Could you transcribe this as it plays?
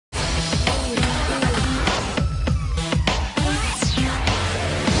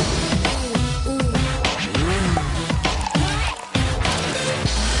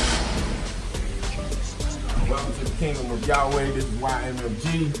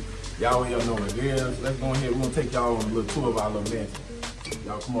YMMG. Y'all already know what it is. Let's go ahead. We're gonna take y'all on a little tour of our little mansion.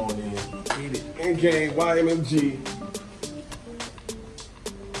 Y'all come on in. Get it. In game YMMG.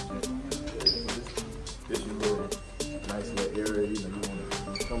 This your little nice little area. You know, you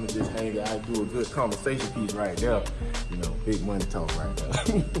wanna come and just hang out, do a good conversation piece right there. You know, big money talk right there.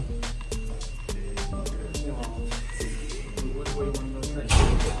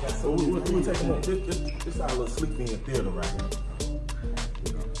 So we'll take them on. This our little sleeping theater right here.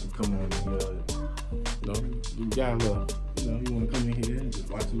 You know, you come on in here. You know, you got a little. You know, you want to come in here and just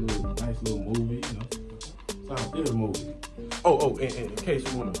watch a little nice little movie. You know, it's our theater movie. Oh, and in case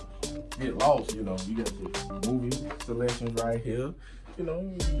you want to get lost, you know, you got your movie selections right here. You know,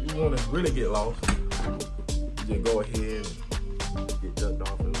 you want to really get lost, you just go ahead and get ducked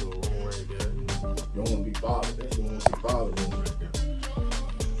off in a little room right there. You don't want to be bothered. That's the one to be bothered room right there.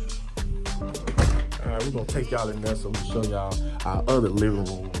 All right, we're gonna take y'all in there so we can show y'all our other living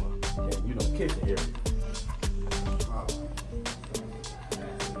room and, you know, kitchen area.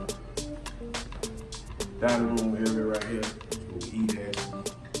 Dining room area right here where we eat at.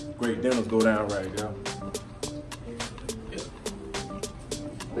 Great dinners go down right there. Yeah.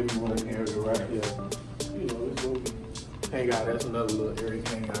 Living room area right here. You know, it's where we hang out. That's another little area to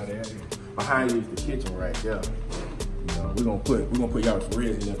hang out at. Behind you is the kitchen right there. You know, we're gonna put y'all some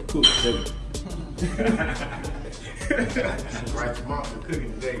reds in there to cook today. Right, your mom's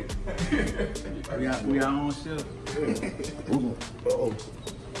cooking today. we our own chef.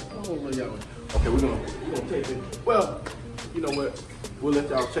 Okay, we're gonna take it. Well, you know what? We'll let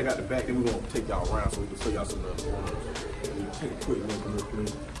y'all check out the back, then we're gonna take y'all around so we can show y'all some of the rooms. Take a quick look real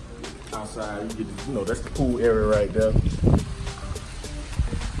quick. Outside, you get the, you know, that's the pool area right there.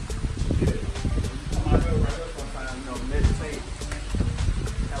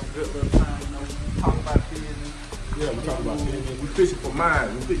 Yeah, we talk about fishing. We fishing for mine.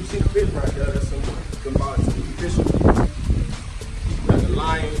 You see the fish right there? That's some bodies. We fishing. Got the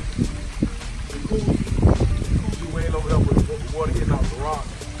lion, the coochie whale over there with the water getting off the rock.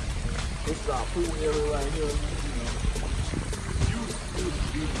 This is our pool area right here.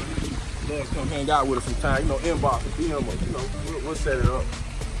 Beautiful. Come hang out with us sometime. You know, inbox and DM us. You know, we'll set it up.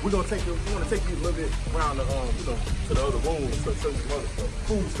 We're gonna take you. We want to take you a little bit around the, you know, to the other rooms, so show you some other stuff,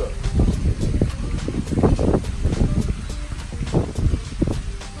 food stuff.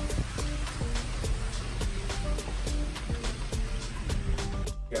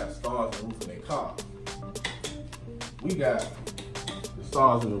 Stars in the roof of their car. We got the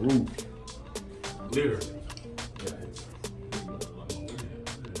stars in the roof, literally. Yeah.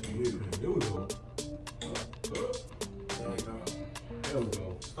 There we go. There we go.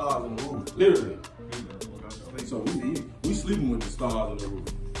 Stars in the roof, literally. So we sleeping with the stars in the roof.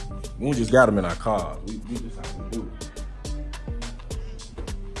 We just got them in our cars. We just have to do it.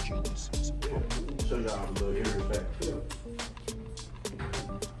 Show y'all the little area back here.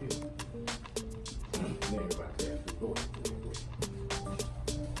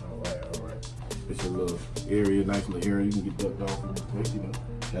 Alright. It's a little area, nice little area. You can get ducked off real quick, you know.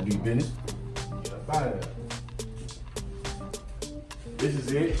 Gotta do your business. Fine. This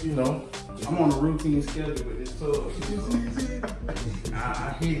is it, you know. I'm on a routine schedule with this tub. I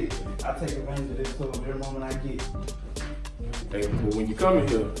hit it. I take advantage of this tub every moment I get. Hey, but when you come in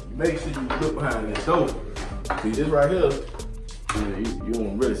here, you make sure you look behind this door. See, this right here, you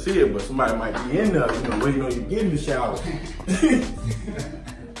won't really see it, but somebody might be in there, you know, waiting on you to get in the shower.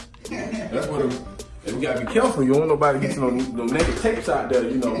 That's what and we gotta be careful. You don't want nobody get no naked tapes out there,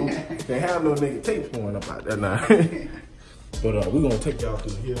 you know. Can't have no naked tapes going up out there now. But we're gonna take y'all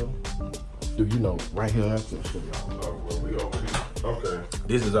through the hill. You know, right here, I'm gonna show y'all. Oh, well, we over here. Okay.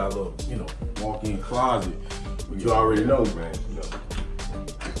 This is our little, you know, walk-in closet. But you already know, man. You know,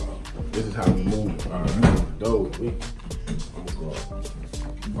 this is how we move. You know, the door.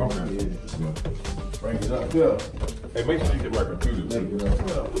 Okay. Bring it up. Yeah. Hey, make sure you get my computer too.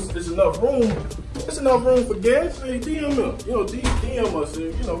 There's enough room. There's enough room for guests. Hey, DM them. You know, DM us.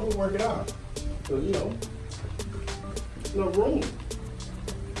 And, you know, we'll work it out. So, you know, enough room.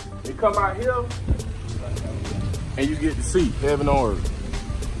 You come out here and you get to see heaven on earth.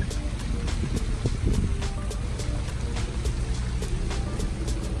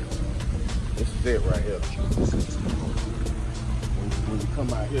 This is it right here. When you come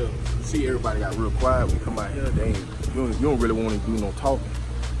out here, you see everybody got real quiet. When you come out here, you don't really want to do no talking.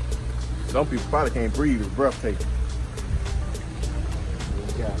 Some people probably can't breathe. It's breathtaking.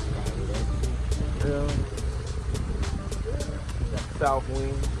 South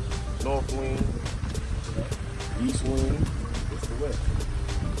wing, north wing, east wing. It's the west.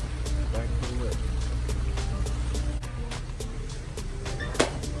 Back to the west.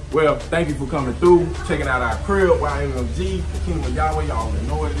 Well, thank you for coming through, checking out our crib, YMMG, Kingdom of YAHWEH. Y'all already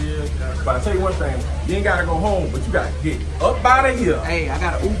know what it is. But I tell you one thing, you ain't gotta go home, but you gotta get up out of here. Hey, I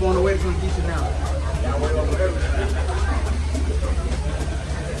got an Uber on the way to come get you now.